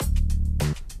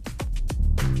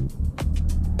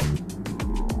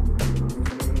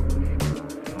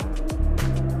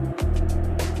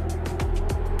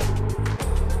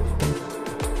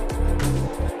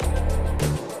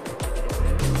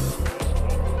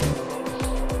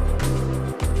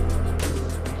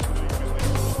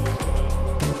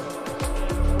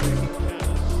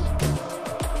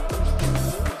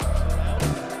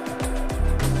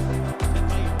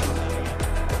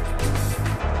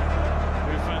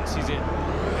passes it.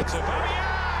 It's Aubameyang!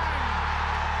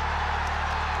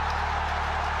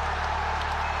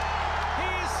 He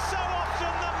is so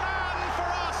often the man for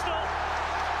Arsenal,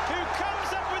 who comes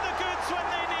up with the goods when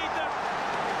they need them.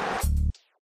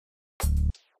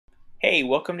 Hey,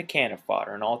 welcome to Cannon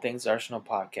Fodder, an all things Arsenal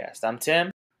podcast. I'm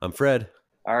Tim. I'm Fred.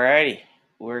 Alrighty,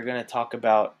 we're going to talk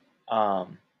about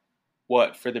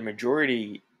what, for the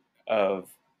majority of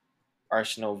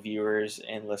Arsenal viewers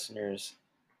and listeners,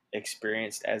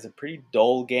 experienced as a pretty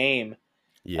dull game,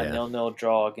 a 0-0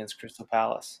 draw against Crystal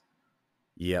Palace.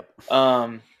 Yep.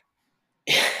 I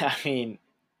mean,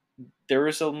 there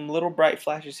were some little bright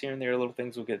flashes here and there, little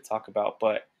things we'll get to talk about,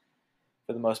 but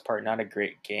for the most part, not a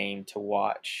great game to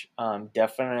watch.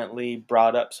 Definitely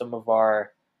brought up some of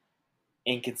our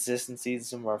inconsistencies,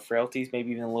 some of our frailties,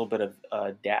 maybe even a little bit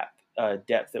of depth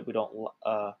that we don't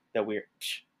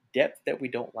depth that we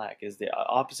don't lack is the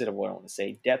opposite of what I want to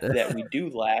say. Depth that we do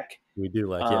lack. We do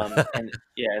lack, and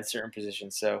in certain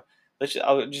positions. So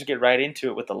I'll just get right into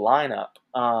it with the lineup.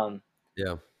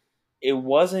 It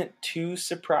wasn't too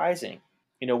surprising.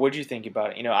 What'd you think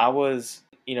about it? I was,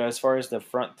 as far as the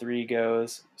front three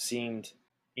goes, seemed,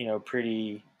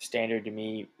 pretty standard to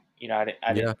me.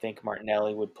 I didn't think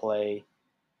Martinelli would play.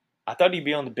 I thought he'd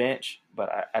be on the bench,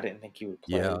 but I didn't think he would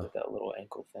play with that little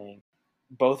ankle thing.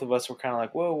 Both of us were kind of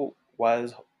like, whoa, why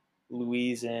is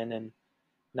Luiz in and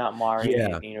not Mari? Yeah,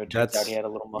 and, it turns out he had a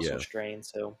little muscle strain.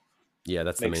 So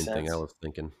that's the main thing I was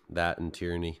thinking. That and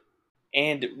Tierney.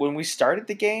 And when we started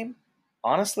the game,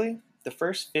 honestly, the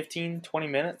first 15, 20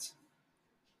 minutes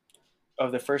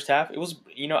of the first half, it was,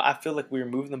 I feel like we were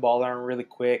moving the ball around really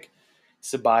quick.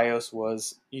 Ceballos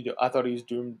was, I thought he was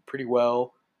doing pretty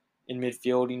well in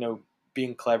midfield,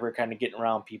 being clever, kind of getting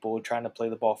around people, trying to play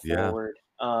the ball forward.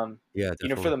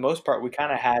 Definitely. For the most part, we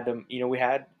kind of had them, we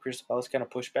had Crystal Palace kind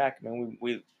of push back. I mean,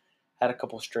 we had a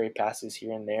couple stray passes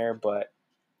here and there, but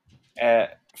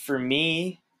for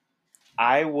me,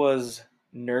 I was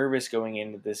nervous going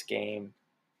into this game,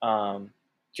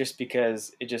 just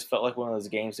because it just felt like one of those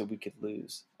games that we could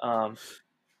lose. I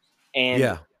kind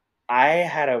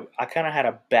of had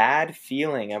a bad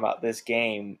feeling about this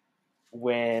game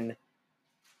when,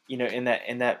 in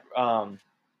that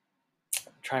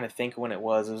trying to think when it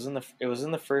was in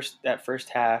the first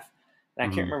half, and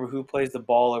I can't remember who plays the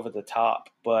ball over the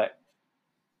top, but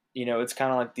it's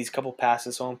kind of like these couple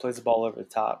passes, someone plays the ball over the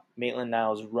top,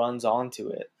 Maitland-Niles runs onto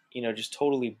it, just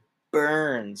totally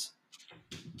burns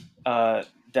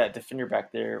that defender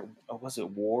back there. Was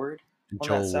it Ward?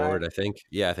 Joel Ward, I think.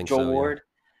 Yeah, I think Joel so. Joel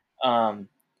Ward.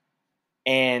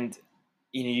 And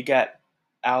you got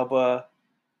Alba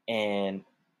and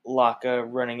Laka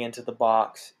running into the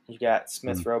box. You got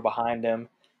Smith Rowe behind him,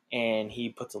 and he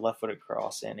puts a left-footed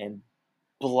cross in and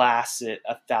blasts it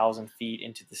 1,000 feet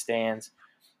into the stands.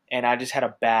 And I just had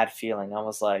a bad feeling. I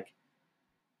was like,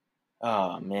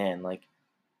 oh, man, like,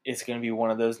 it's going to be one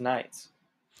of those nights.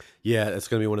 Yeah, it's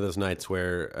going to be one of those nights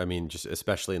where, I mean, just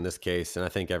especially in this case, and I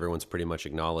think everyone's pretty much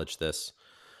acknowledged this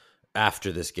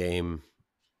after this game,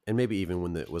 and maybe even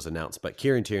when it was announced, but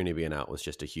Kieran Tierney being out was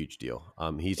just a huge deal.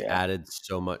 He's added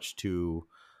so much to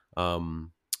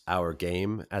our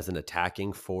game as an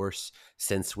attacking force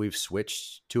since we've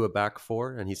switched to a back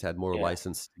four, and he's had more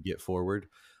license to get forward.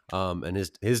 And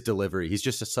his delivery, he's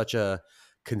just such a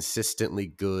consistently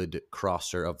good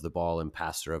crosser of the ball and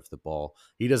passer of the ball.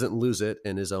 He doesn't lose it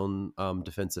in his own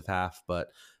defensive half, but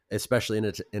especially in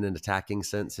an attacking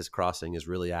sense, his crossing is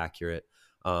really accurate.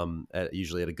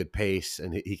 Usually at a good pace,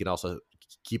 and he can also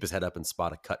keep his head up and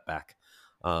spot a cutback,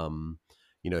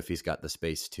 if he's got the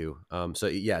space too.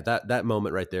 That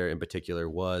moment right there in particular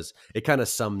it kind of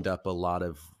summed up a lot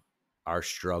of our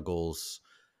struggles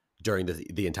during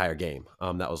the entire game.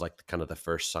 That was like kind of the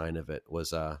first sign of it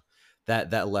was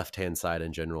that left-hand side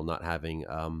in general, not having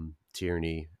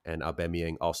Tierney and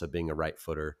Aubameyang also being a right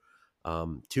footer.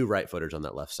 Two right footers on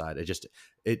that left side.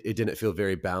 It didn't feel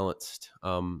very balanced.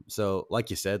 So like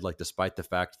you said, like despite the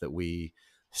fact that we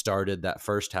started that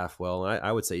first half well, and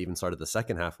I would say even started the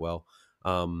second half well,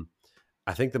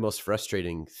 I think the most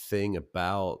frustrating thing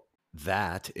about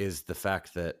that is the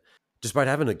fact that despite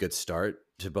having a good start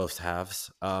to both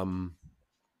halves,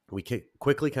 we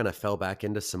quickly kind of fell back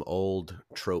into some old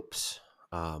tropes,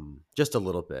 just a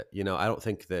little bit. I don't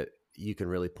think that you can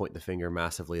really point the finger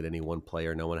massively at any one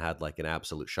player. No one had like an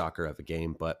absolute shocker of a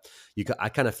game, but I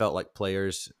kind of felt like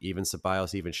players, even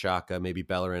Ceballos, even Xhaka, maybe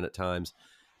Bellerin at times,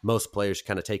 most players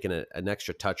kind of taking an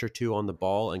extra touch or two on the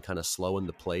ball and kind of slowing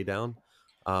the play down.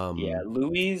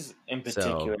 Luiz in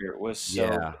particular was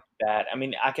so bad. I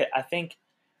mean, I think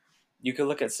you could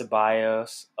look at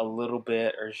Ceballos a little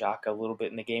bit or Xhaka a little bit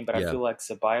in the game, but I feel like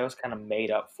Ceballos kind of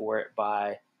made up for it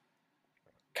by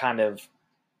kind of,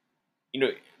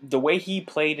 the way he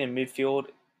played in midfield,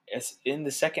 as in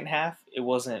the second half, it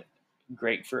wasn't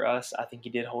great for us. I think he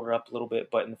did hold it up a little bit,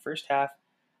 but in the first half,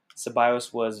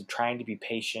 Ceballos was trying to be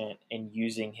patient and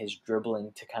using his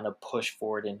dribbling to kind of push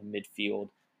forward into midfield,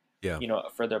 Yeah.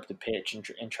 further up the pitch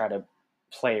and try to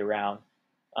play around.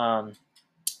 Um,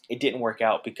 it didn't work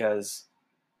out because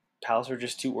Palace were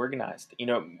just too organized.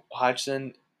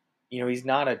 Hodgson, he's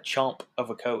not a chump of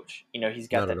a coach. He's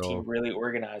got Not at that team all. really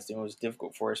organized, and it was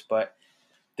difficult for us. But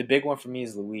the big one for me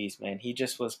is Luiz, man. He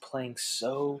just was playing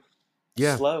so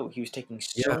Yeah. slow. He was taking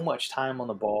Yeah. so much time on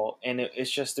the ball, and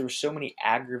it's just there were so many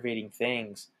aggravating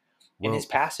things. And his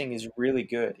Well, passing is really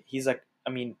good. He's like, I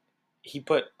mean, he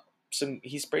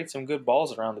sprayed some good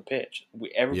balls around the pitch. yeah.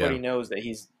 Everybody knows that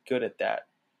he's good at that.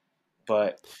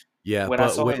 But Yeah. when I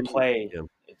But saw when, him play, yeah.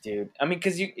 dude, I mean,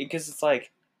 because it's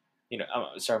like,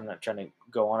 I'm sorry, I'm not trying to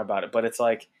go on about it, but it's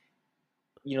like,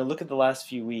 look at the last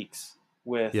few weeks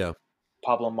with Yeah.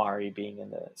 Pablo Mari being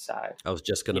in the side. I was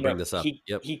just going to bring this up. He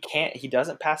Yep. he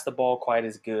doesn't pass the ball quite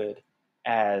as good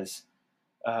as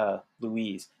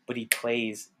Luiz, but he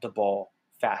plays the ball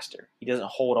faster. He doesn't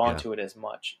hold on Yeah. to it as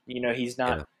much. He's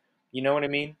not. Yeah. You know what I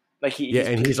mean? Like Yeah.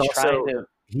 And he's trying to.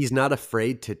 he's not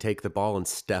afraid to take the ball and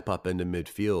step up into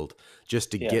midfield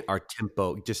just to Yeah, get our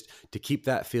tempo, just to keep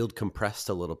that field compressed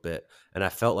a little bit. And I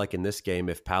felt like in this game,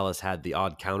 if Palace had the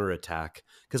odd counterattack,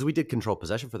 because we did control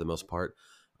possession for the most part,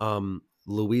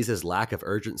 Luiz's lack of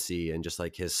urgency and just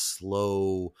like his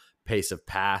slow pace of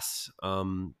pass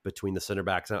between the center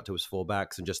backs out to his full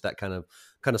backs and just that kind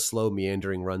of slow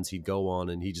meandering runs he'd go on,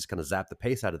 and he just kind of zapped the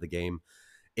pace out of the game.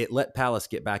 It let Palace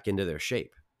get back into their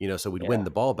shape, so we'd win yeah,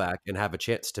 the ball back and have a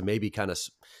chance to maybe kind of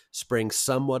spring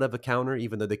somewhat of a counter,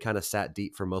 even though they kind of sat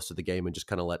deep for most of the game and just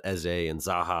kind of let Eze and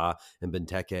Zaha and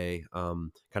Benteke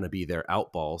kind of be their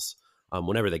out balls.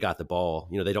 Whenever they got the ball,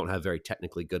 they don't have very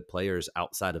technically good players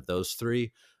outside of those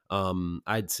three.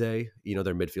 I'd say,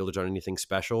 their midfielders aren't anything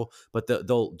special, but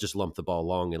they'll just lump the ball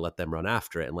long and let them run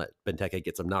after it and let Benteke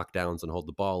get some knockdowns and hold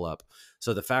the ball up.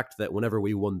 So the fact that whenever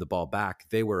we won the ball back,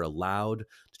 they were allowed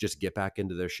to just get back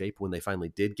into their shape when they finally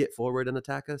did get forward and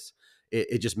attack us,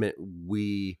 it just meant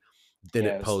we yeah.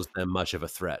 didn't pose them much of a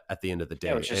threat at the end of the It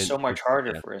day. was just And so much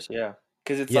harder yeah, for us. Yeah,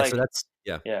 because it's yeah. So like, that's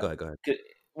yeah. Go ahead. Go ahead.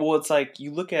 Well, it's like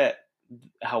you look at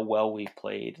how well we've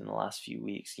played in the last few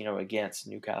weeks. Against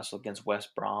Newcastle, against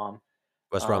West Brom,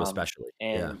 West Brom especially.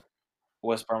 Yeah. and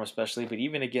West Brom especially, but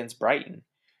even against Brighton,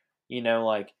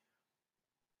 like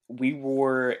we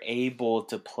were able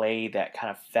to play that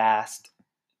kind of fast,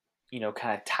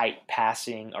 kind of tight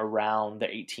passing around the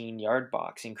 18-yard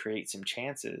box and create some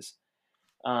chances.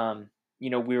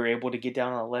 We were able to get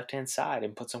down on the left-hand side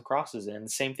and put some crosses in.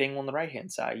 Same thing on the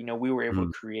right-hand side. We were able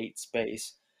Mhm. to create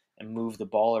space and move the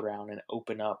ball around and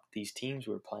open up these teams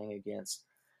we were playing against.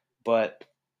 But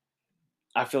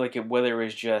I feel like whether it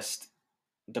was just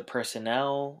the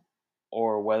personnel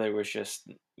or whether it was just,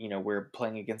 we're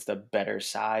playing against a better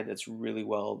side that's really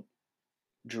well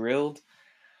drilled.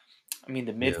 I mean,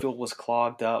 the Yeah. midfield was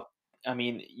clogged up. I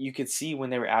mean, you could see when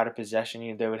they were out of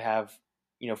possession, they would have,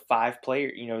 five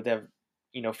players, they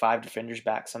have, five defenders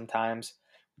back sometimes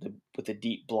with a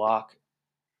deep block,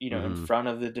 in Hmm. front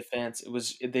of the defense.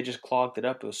 They just clogged it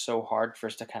up. It was so hard for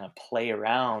us to kind of play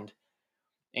around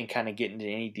and kind of get into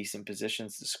any decent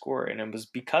positions to score. And it was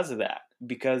because of that,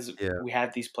 because Yeah. we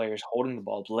had these players holding the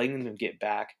ball, letting them get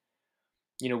back.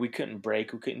 We couldn't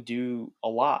break, we couldn't do a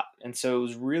lot. And so it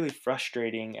was really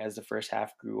frustrating as the first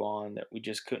half grew on that we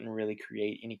just couldn't really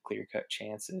create any clear cut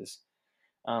chances.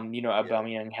 Yeah.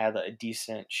 Aubameyang had a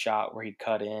decent shot where he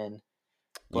cut in,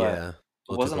 but Yeah. A it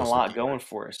little too wasn't a close to the lot keeper. going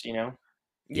for us. Yeah,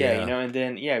 Yeah. and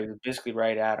then, yeah, we were basically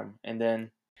right at him. And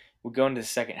then we go into the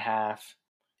second half.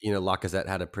 Lacazette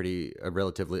had a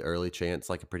relatively early chance,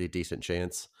 like a pretty decent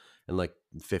chance in like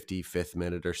 55th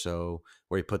minute or so,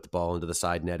 where he put the ball into the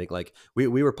side netting. Like we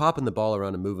were popping the ball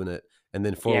around and moving it, and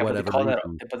then for Yeah, but whatever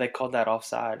reason, they called that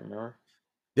offside, remember?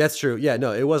 that's true. Yeah,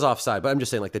 no, it was offside, but I'm just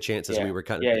saying like the chances Yeah. we were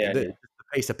kind of Yeah, yeah, the yeah.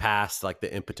 pace of pass, like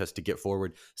the impetus to get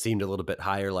forward seemed a little bit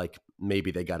higher. Like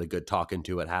maybe they got a good talking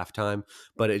to at halftime,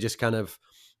 but it just kind of,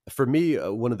 for me,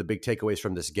 one of the big takeaways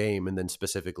from this game, and then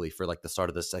specifically for like the start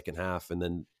of the second half, and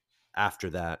then after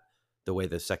that, the way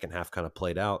the second half kind of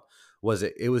played out was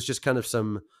it was just kind of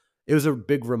it was a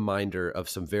big reminder of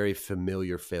some very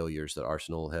familiar failures that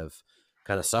Arsenal have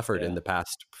kind of suffered in Yeah. the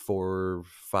past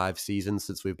 4-5 seasons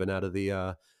since we've been out of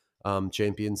the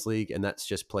Champions League, and that's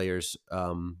just players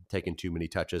taking too many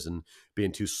touches and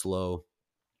being too slow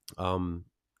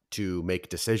to make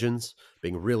decisions,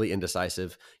 being really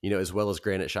indecisive, as well as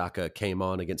Granit Xhaka came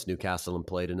on against Newcastle and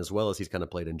played, and as well as he's kind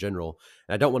of played in general.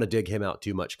 And I don't want to dig him out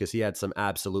too much because he had some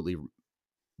absolutely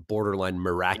borderline Yeah.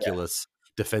 miraculous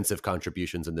defensive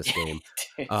contributions in this game.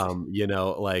 Dude. Him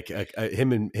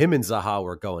and Zaha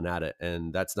were going at it,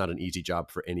 and that's not an easy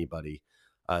job for anybody,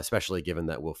 especially given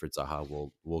that Wilfried Zaha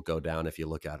will go down if you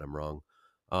look at him wrong.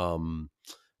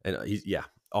 And he's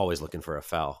always looking for a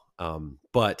foul.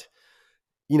 But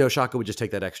Xhaka would just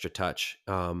take that extra touch,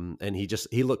 and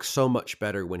he looks so much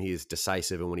better when he is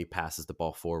decisive and when he passes the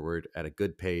ball forward at a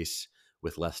good pace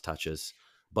with less touches.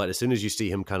 But as soon as you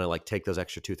see him kind of like take those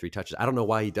extra 2-3 touches, I don't know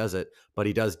why he does it, but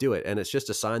he does do it. And it's just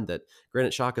a sign that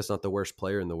Granit Xhaka is not the worst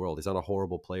player in the world. He's not a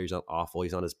horrible player. He's not awful.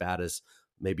 He's not as bad as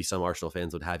maybe some Arsenal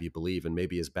fans would have you believe, and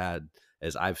maybe as bad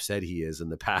as I've said he is in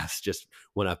the past, just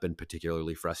when I've been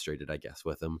particularly frustrated, I guess,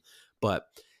 with him. But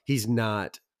he's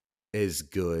not as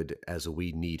good as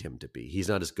we need him to be. He's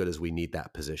not as good as we need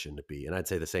that position to be. And I'd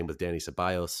say the same with Danny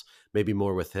Ceballos, maybe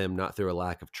more with him, not through a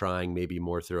lack of trying, maybe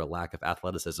more through a lack of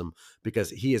athleticism, because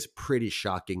he is pretty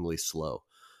shockingly slow.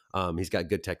 He's got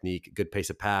good technique, good pace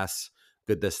of pass,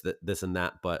 good this and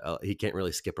that, but he can't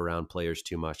really skip around players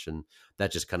too much. And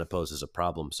that just kind of poses a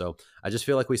problem. So I just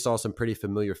feel like we saw some pretty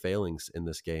familiar failings in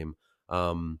this game.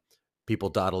 People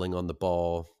dawdling on the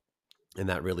ball, and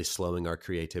that really slowing our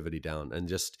creativity down. And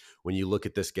just when you look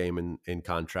at this game in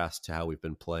contrast to how we've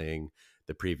been playing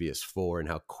the previous four and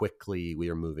how quickly we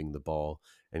are moving the ball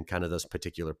and kind of those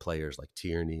particular players like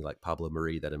Tierney, like Pablo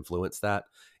Mari that influence that,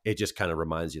 it just kind of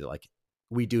reminds you that like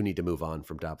we do need to move on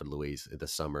from David Luiz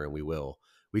this summer, and we will.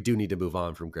 We do need to move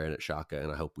on from Granit Xhaka, and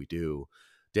I hope we do.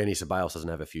 Danny Ceballos doesn't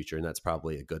have a future, and that's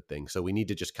probably a good thing. So we need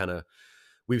to just kind of,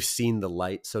 we've seen the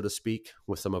light, so to speak,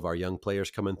 with some of our young players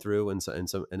coming through and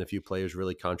a few players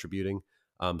really contributing.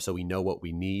 So we know what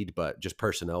we need, but just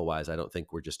personnel wise, I don't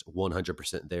think we're just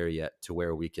 100% there yet to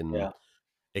where we can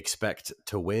expect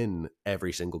to win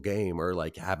every single game or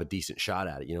like have a decent shot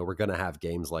at it. We're going to have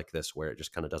games like this where it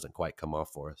just kind of doesn't quite come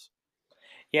off for us.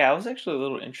 Yeah, I was actually a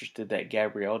little interested that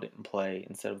Gabriel didn't play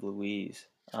instead of Luiz.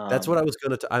 That's what I was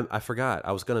going to, I forgot.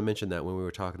 I was going to mention that when we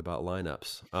were talking about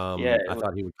lineups. Yeah, I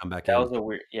thought he would come back that in. was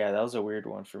that was a weird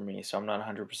one for me. So I'm not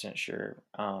 100% sure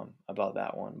about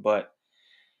that one. But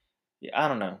yeah, I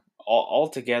don't know.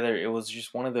 Altogether, it was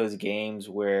just one of those games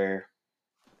where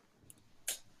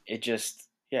it just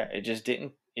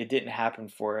didn't happen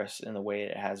for us in the way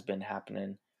it has been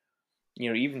happening.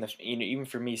 Even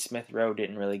for me, Smith Rowe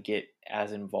didn't really get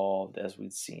as involved as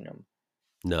we'd seen him.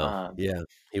 No,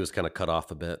 he was kind of cut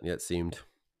off a bit. Yeah, it seemed.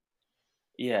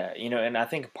 Yeah, and I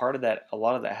think a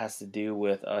lot of that has to do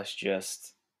with us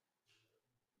just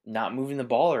not moving the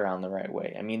ball around the right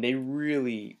way. I mean, they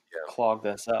really clogged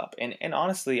us up. And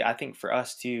honestly, I think for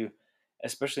us too,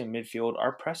 especially in midfield,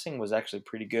 our pressing was actually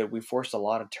pretty good. We forced a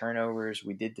lot of turnovers.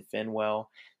 We did defend well.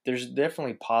 There's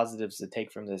definitely positives to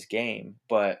take from this game,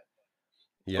 but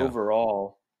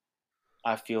overall,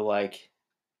 I feel like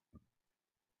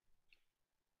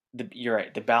you're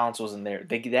right. The balance wasn't there.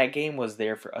 That game was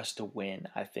there for us to win,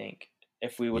 I think.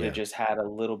 If we would have just had a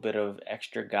little bit of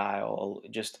extra guile,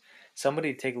 just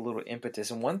somebody to take a little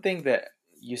impetus. And one thing that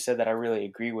you said that I really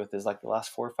agree with is like the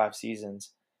last 4 or 5 seasons,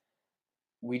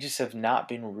 we just have not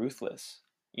been ruthless.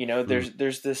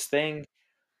 There's this thing,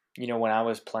 when I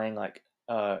was playing like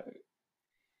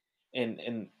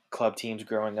in club teams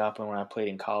growing up and when I played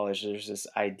in college, there's this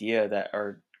idea that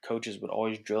our coaches would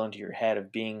always drill into your head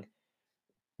of being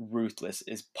ruthless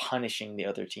is punishing the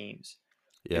other teams.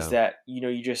 Is that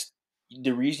you just,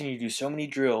 the reason you do so many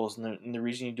drills and the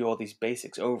reason you do all these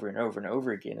basics over and over and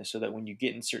over again is so that when you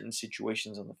get in certain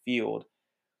situations on the field,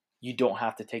 you don't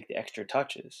have to take the extra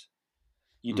touches.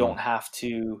 You don't have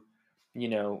to,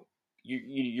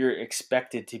 you're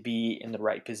expected to be in the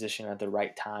right position at the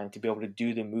right time to be able to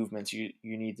do the movements you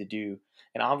need to do.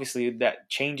 And obviously that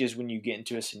changes when you get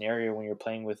into a scenario when you're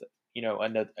playing with,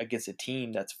 against a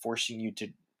team that's forcing you to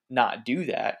not do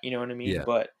that. You know what I mean? Yeah.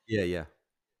 But Yeah.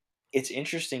 it's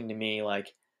interesting to me,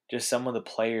 like just some of the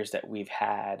players that we've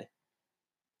had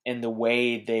and the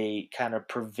way they kind of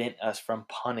prevent us from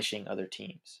punishing other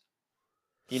teams.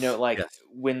 Like Yes.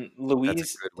 when That's a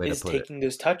Luiz good way to is put it. taking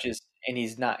those touches and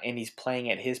he's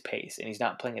playing at his pace and he's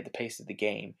not playing at the pace of the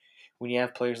game. When you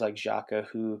have players like Xhaka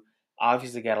who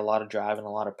obviously got a lot of drive and a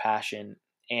lot of passion,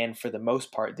 and for the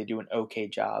most part they do an okay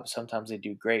job. Sometimes they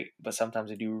do great, but sometimes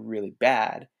they do really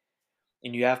bad.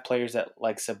 And you have players that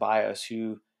like Ceballos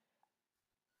who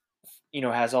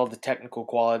has all the technical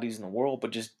qualities in the world, but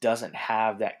just doesn't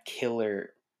have that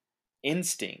killer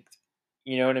instinct.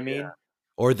 You know what I mean?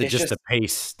 Or It's just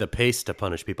just, the pace to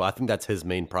punish people. I think that's his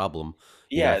main problem. I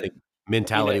yeah, think You know,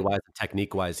 mentality wise,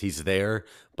 technique wise, he's there,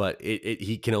 but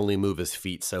he can only move his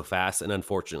feet so fast. And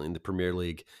unfortunately, in the Premier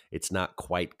League, it's not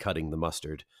quite cutting the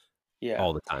mustard yeah.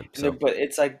 all the time. And there, So but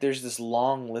it's like there's this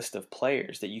long list of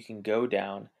players that you can go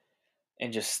down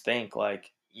and just think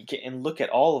like you can and look at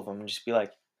all of them and just be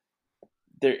like,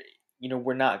 there,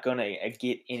 we're not gonna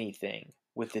get anything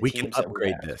with the we can teams that we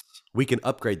upgrade have. this. We can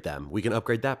upgrade them. We can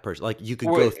upgrade that person. Like you could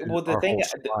Well, go through well, the our thing, whole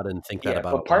squad and think that yeah,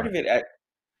 about but a lot part of of it,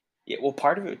 yeah, well,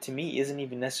 part of it to me isn't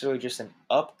even necessarily just an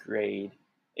upgrade.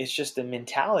 It's just a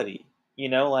mentality,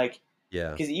 like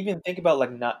yeah. because even think about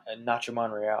like Nacho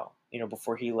Monreal,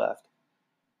 before he left,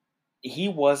 he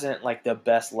wasn't like the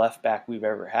best left back we've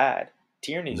ever had.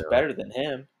 Tierney's No. better than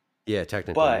him, Yeah,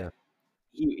 technically, but yeah.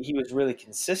 he was really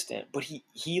consistent. But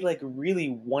he like really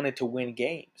wanted to win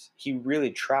games. He really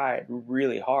tried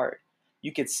really hard.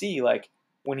 You could see like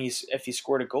when if he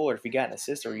scored a goal or if he got an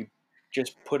assist or he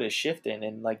just put a shift in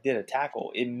and like did a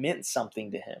tackle, it meant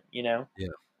something to him. Yeah.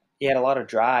 He had a lot of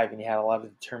drive and he had a lot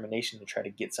of determination to try to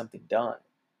get something done.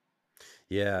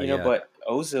 Yeah, yeah. But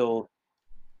Ozil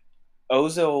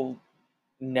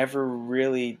never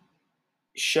really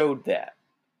showed that.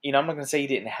 I'm not going to say he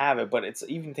didn't have it, but it's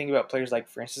even think about players like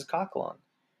Francis Coquelin,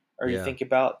 or you Yeah. think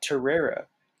about Torreira,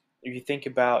 or you think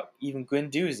about even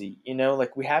Guendouzi.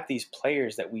 Like we have these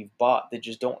players that we've bought that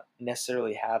just don't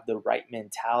necessarily have the right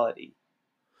mentality,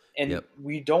 and Yep.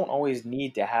 we don't always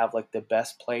need to have like the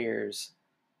best players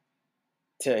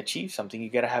to achieve something. You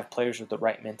got to have players with the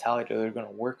right mentality, or they're going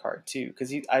to work hard too.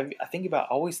 Because I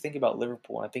always think about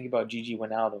Liverpool, and I think about Gigi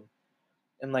Wijnaldum,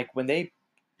 and like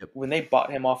Yep. when they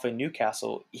bought him off of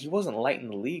Newcastle, he wasn't lighting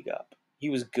the league up. He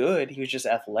was good. He was just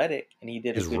athletic, and he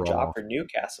did a He's good job raw. for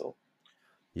Newcastle.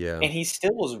 Yeah. And he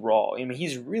still was raw. I mean,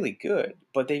 he's really good,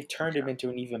 but they've turned him Yeah. into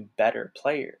an even better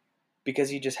player because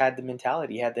he just had the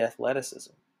mentality, he had the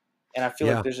athleticism. And I feel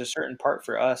like Yeah. there's a certain part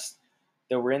for us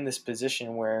that we're in this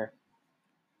position where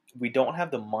we don't have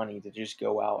the money to just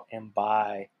go out and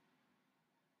buy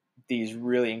these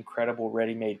really incredible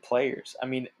ready-made players. I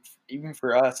mean, even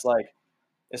for us, like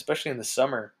especially in the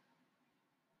summer,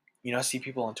 I see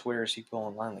people on Twitter, see people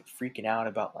online like freaking out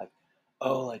about like,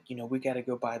 oh, like, we got to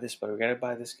go buy this, but we got to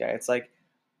buy this guy. It's like,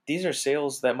 these are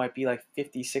sales that might be like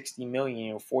 50, 60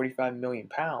 million, 45 million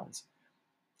pounds.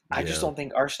 I just Yeah. don't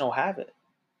think Arsenal have it.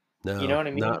 You know No, what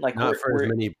I mean? not Like not for as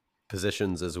many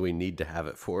positions as we need to have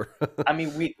it for. I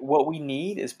mean, what we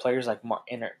need is players like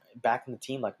back in the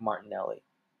team like Martinelli.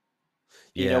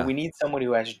 Yeah. We need someone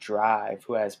who has drive,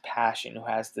 who has passion, who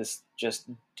has this just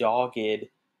dogged,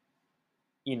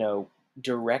 you know,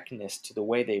 directness to the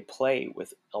way they play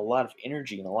with a lot of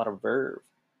energy and a lot of verve.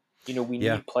 We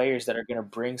Yeah. need players that are going to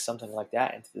bring something like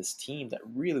that into this team that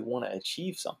really want to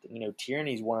achieve something.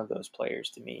 Tierney's one of those players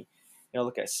to me.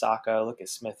 Look at Saka, look at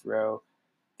Smith Rowe.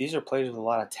 These are players with a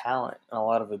lot of talent and a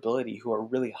lot of ability who are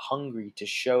really hungry to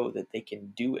show that they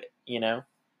can do it.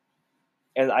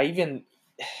 And I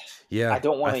Yeah.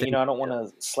 don't I want to, think I don't want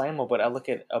to slam him, but I look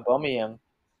at Aubameyang.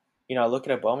 I look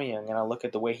at Aubameyang and I look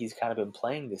at the way he's kind of been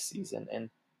playing this season, and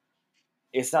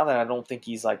it's not that I don't think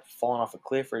he's like falling off a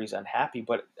cliff or he's unhappy,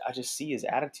 but I just see his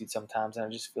attitude sometimes, and I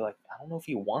just feel like I don't know if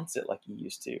he wants it like he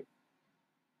used to.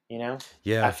 You know, I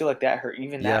yeah. feel like that hurt.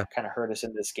 Even Yeah. that kind of hurt us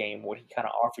in this game. What he kind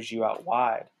of offers you out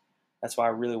wide. That's why I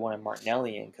really wanted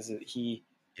Martinelli in because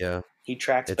Yeah. he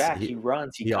tracks It's back, he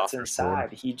runs, he he cuts offers more.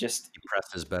 inside. He just He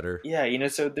presses better. yeah.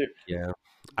 So there, Yeah.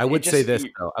 I it would say just this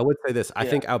though. I would say this. I yeah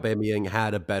think Aubameyang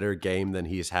had a better game than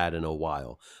he's had in a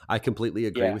while. I completely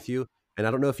agree yeah with you. And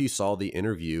I don't know if you saw the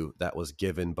interview that was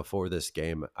given before this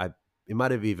game. It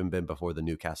might have even been before the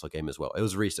Newcastle game as well. It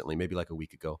was recently, maybe like a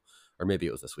week ago, or maybe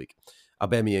it was this week.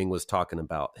 Aubameyang was talking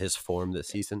about his form this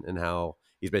season and how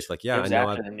he's basically like, it yeah, I was know I've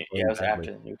after been it playing was badly.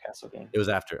 after the Newcastle game. It was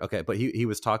after. Okay, but he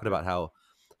was talking about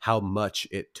how much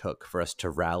it took for us to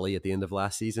rally at the end of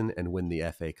last season and win the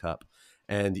FA Cup.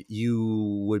 And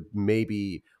you would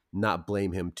maybe not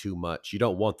blame him too much. You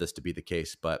don't want this to be the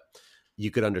case, but you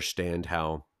could understand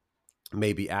how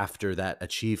maybe after that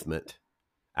achievement,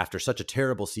 after such a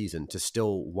terrible season, to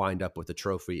still wind up with a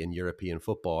trophy in European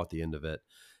football at the end of it,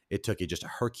 it took just a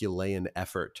Herculean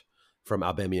effort from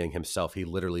Aubameyang himself. He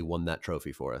literally won that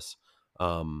trophy for us,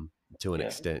 to an Yeah,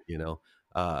 extent,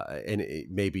 and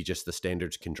maybe just the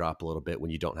standards can drop a little bit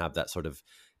when you don't have that sort of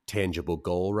tangible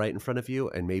goal right in front of you.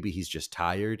 And maybe he's just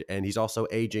tired and he's also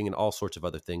aging and all sorts of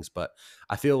other things. But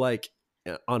I feel like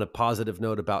on a positive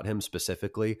note about him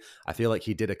specifically, I feel like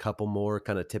he did a couple more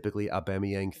kind of typically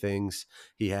Aubameyang things.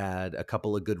 He had a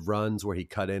couple of good runs where he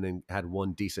cut in and had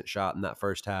one decent shot in that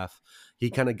first half. He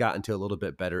kind of got into a little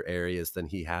bit better areas than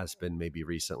he has been maybe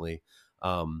recently.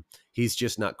 He's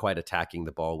just not quite attacking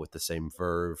the ball with the same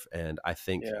verve. And I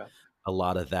think yeah. a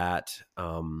lot of that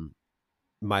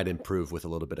might improve with a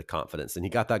little bit of confidence. And he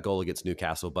got that goal against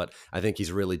Newcastle, but I think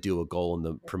he's really due a goal in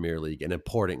the Premier League, an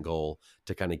important goal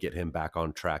to kind of get him back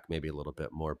on track, maybe a little bit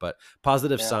more. But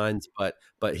positive Yeah. signs.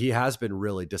 But he has been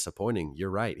really disappointing. You're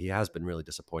right. He has been really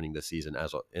disappointing this season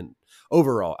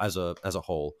overall as a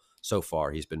whole. So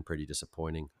far, he's been pretty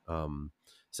disappointing.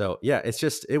 So yeah,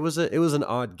 it was an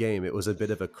odd game. It was a bit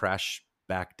of a crash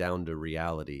back down to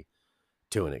reality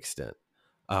to an extent.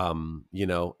 And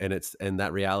that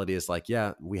reality is like,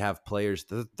 yeah, we have players,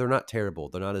 they're not terrible.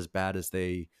 They're not as bad as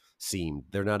they seemed.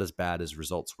 They're not as bad as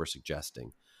results were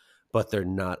suggesting, but they're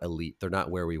not elite. They're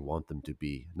not where we want them to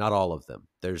be. Not all of them.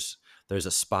 There's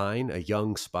a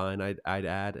young spine I'd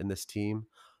add in this team,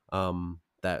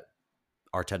 that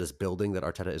Arteta's building, that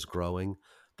Arteta is growing,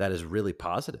 that is really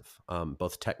positive,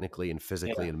 both technically and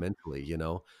physically Yeah. and mentally,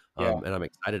 Yeah. and I'm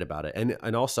excited about it.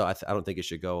 And also, I don't think it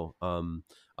should go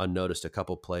unnoticed. A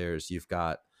couple players, you've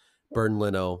got Bern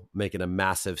Leno making a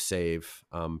massive save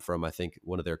from, I think,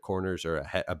 one of their corners, or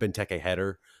a Benteke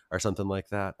header or something like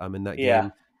that in that Yeah.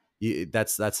 game.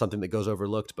 That's something that goes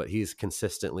overlooked, but he's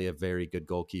consistently a very good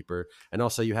goalkeeper. And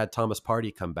also you had Thomas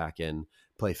Partey come back in,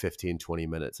 play 15, 20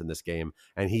 minutes in this game.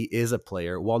 And he is a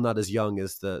player, while not as young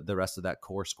as the rest of that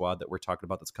core squad that we're talking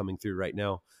about that's coming through right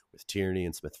now with Tierney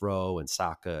and Smith Rowe and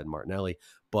Saka and Martinelli,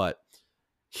 but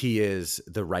he is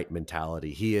the right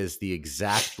mentality. He is the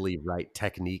exactly right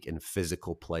technique and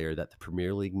physical player that the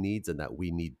Premier League needs and that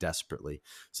we need desperately.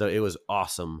 So it was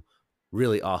awesome,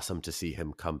 really awesome to see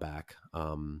him come back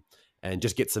and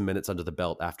just get some minutes under the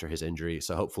belt after his injury.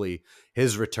 So hopefully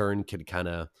his return can kind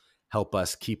of help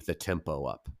us keep the tempo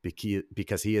up,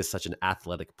 because he is such an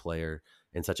athletic player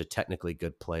and such a technically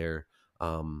good player,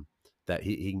 that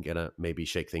he can gonna maybe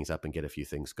shake things up and get a few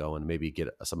things going, maybe get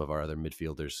some of our other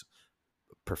midfielders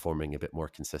performing a bit more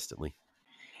consistently.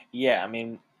 Yeah. I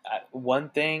mean, one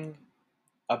thing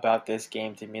about this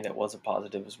game to me that was a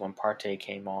positive was when Partey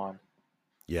came on.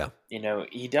 Yeah.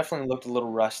 He definitely looked a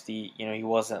little rusty.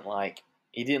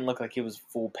 He didn't look like he was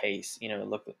full pace. It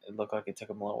looked like it took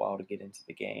him a little while to get into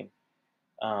the game.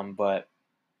 But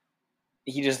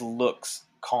he just looks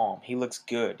calm. He looks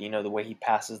good. The way he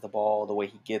passes the ball, the way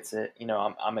he gets it.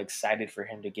 I'm excited for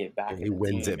him to get back He in the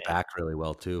wins team. it back really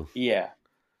well too. Yeah,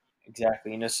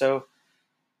 exactly. So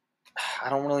I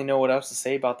don't really know what else to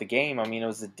say about the game. I mean, it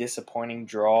was a disappointing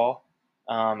draw,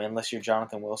 unless you're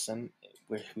Jonathan Wilson,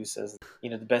 who says,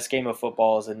 the best game of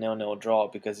football is a 0-0 draw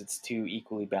because it's two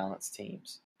equally balanced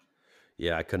teams,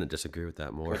 Yeah, I couldn't disagree with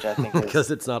that more, which I think is,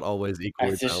 because it's not always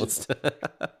equally it's just, balanced.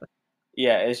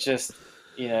 yeah,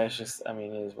 I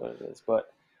mean, it is what it is.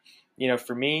 But,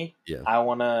 for me, Yeah. I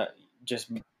want to just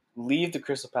leave the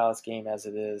Crystal Palace game as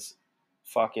it is.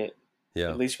 Fuck it.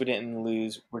 Yeah. At least we didn't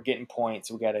lose. We're getting points.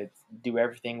 We got to do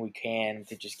everything we can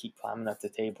to just keep climbing up the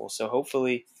table. So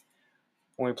hopefully,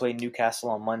 when we play Newcastle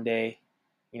on Monday,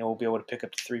 we'll be able to pick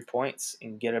up the 3 points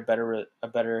and get a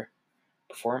better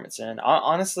performance in.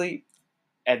 Honestly,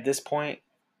 at this point,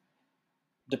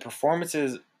 the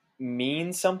performances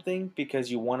mean something because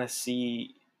you want to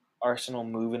see Arsenal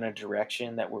move in a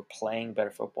direction that we're playing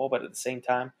better football. But at the same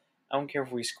time, I don't care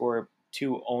if we score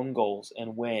 2 own goals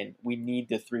and win. We need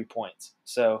the 3 points.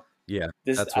 So Yeah,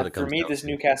 this that's what it for comes me, down this to.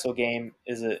 Newcastle game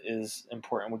is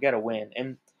important. We got to win,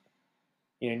 and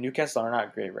Newcastle are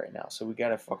not great right now, so we got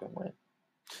to fucking win.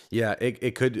 Yeah,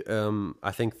 it could.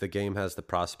 I think the game has the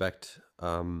prospect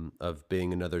of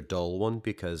being another dull one,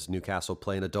 because Newcastle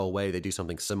play in a dull way. They do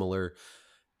something similar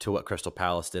to what Crystal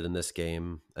Palace did in this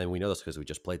game, and we know this because we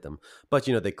just played them. But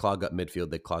they clog up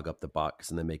midfield, they clog up the box,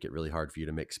 and they make it really hard for you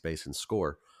to make space and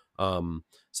score.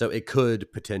 So it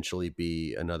could potentially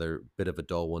be another bit of a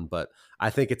dull one, but I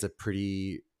think it's a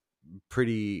pretty,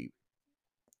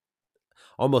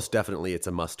 almost definitely, it's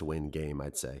a must-win game,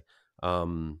 I'd say.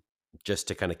 Just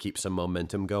to kind of keep some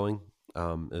momentum going,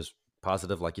 is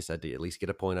positive, like you said, to at least get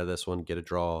a point out of this one, get a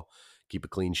draw, keep a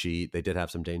clean sheet. They did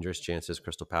have some dangerous chances,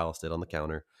 Crystal Palace did, on the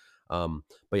counter.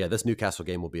 But yeah, this Newcastle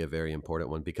game will be a very important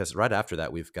one, because right after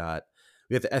that we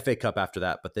have the FA Cup after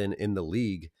that, but then in the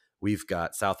league we've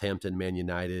got Southampton, Man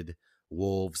United,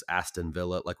 Wolves, Aston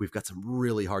Villa. Like, we've got some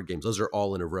really hard games. Those are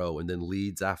all in a row, and then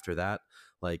Leeds after that.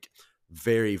 Like,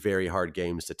 very, very hard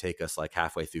games to take us like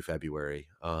halfway through February.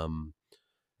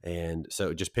 And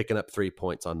so just picking up 3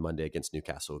 points on Monday against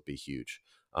Newcastle would be huge.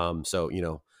 I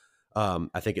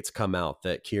think it's come out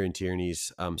that Kieran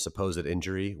Tierney's supposed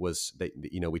injury was that,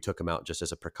 we took him out just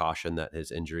as a precaution, that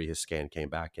his scan came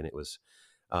back, and it was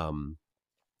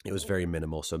very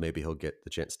minimal. So maybe he'll get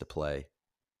the chance to play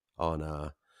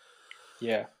on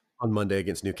Yeah. on Monday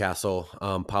against Newcastle.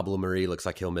 Pablo Mari looks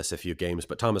like he'll miss a few games,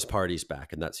 but Thomas Partey's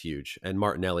back, and that's huge. And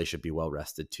Martinelli should be well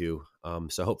rested too.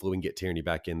 So hopefully we can get Tierney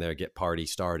back in there, get Partey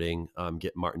starting,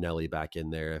 get Martinelli back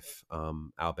in there if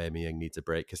Aubameyang needs a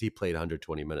break, because he played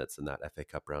 120 minutes in that FA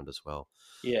Cup round as well.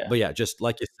 Yeah. But yeah, just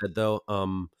like you said though,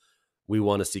 we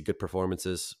want to see good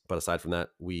performances, but aside from that,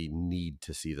 we need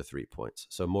to see the 3 points.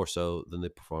 So more so than the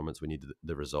performance, we need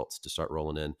the results to start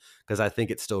rolling in, because I think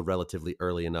it's still relatively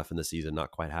early enough in the season,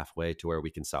 not quite halfway, to where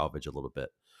we can salvage a little bit.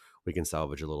 We can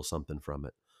salvage a little something from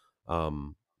it.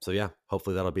 So yeah,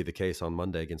 hopefully that'll be the case on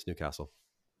Monday against Newcastle.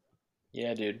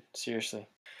 Yeah, dude. Seriously.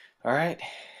 All right.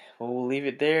 Well, we'll leave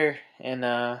it there. And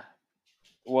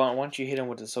why don't you hit him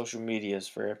with the social medias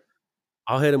for?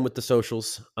 I'll hit him with the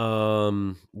socials. We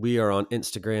are on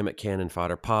Instagram at Cannon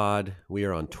Fodder Pod. We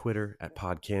are on Twitter at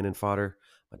Pod Cannon Fodder.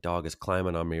 My dog is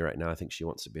climbing on me right now. I think she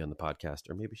wants to be on the podcast,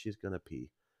 or maybe she's gonna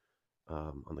pee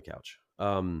on the couch.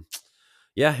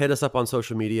 Yeah, hit us up on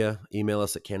social media. Email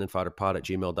us at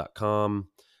cannonfodderpod@gmail.com,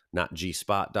 not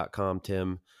gspot.com,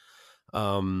 Tim.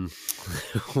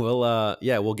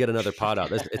 We'll get another pod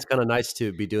out. It's kind of nice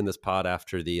to be doing this pod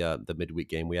after the midweek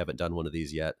game. We haven't done one of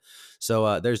these yet,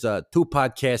 so there's 2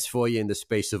 podcasts for you in the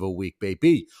space of a week,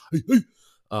 baby.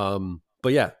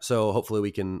 But yeah, so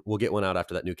hopefully we'll get one out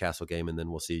after that Newcastle game, and then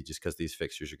we'll see, just because these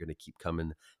fixtures are going to keep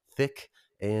coming thick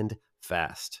and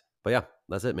fast. But yeah,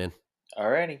 that's it, man.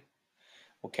 Alrighty.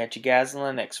 We'll catch you guys in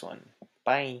the next one.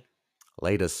 Bye.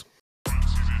 Latest.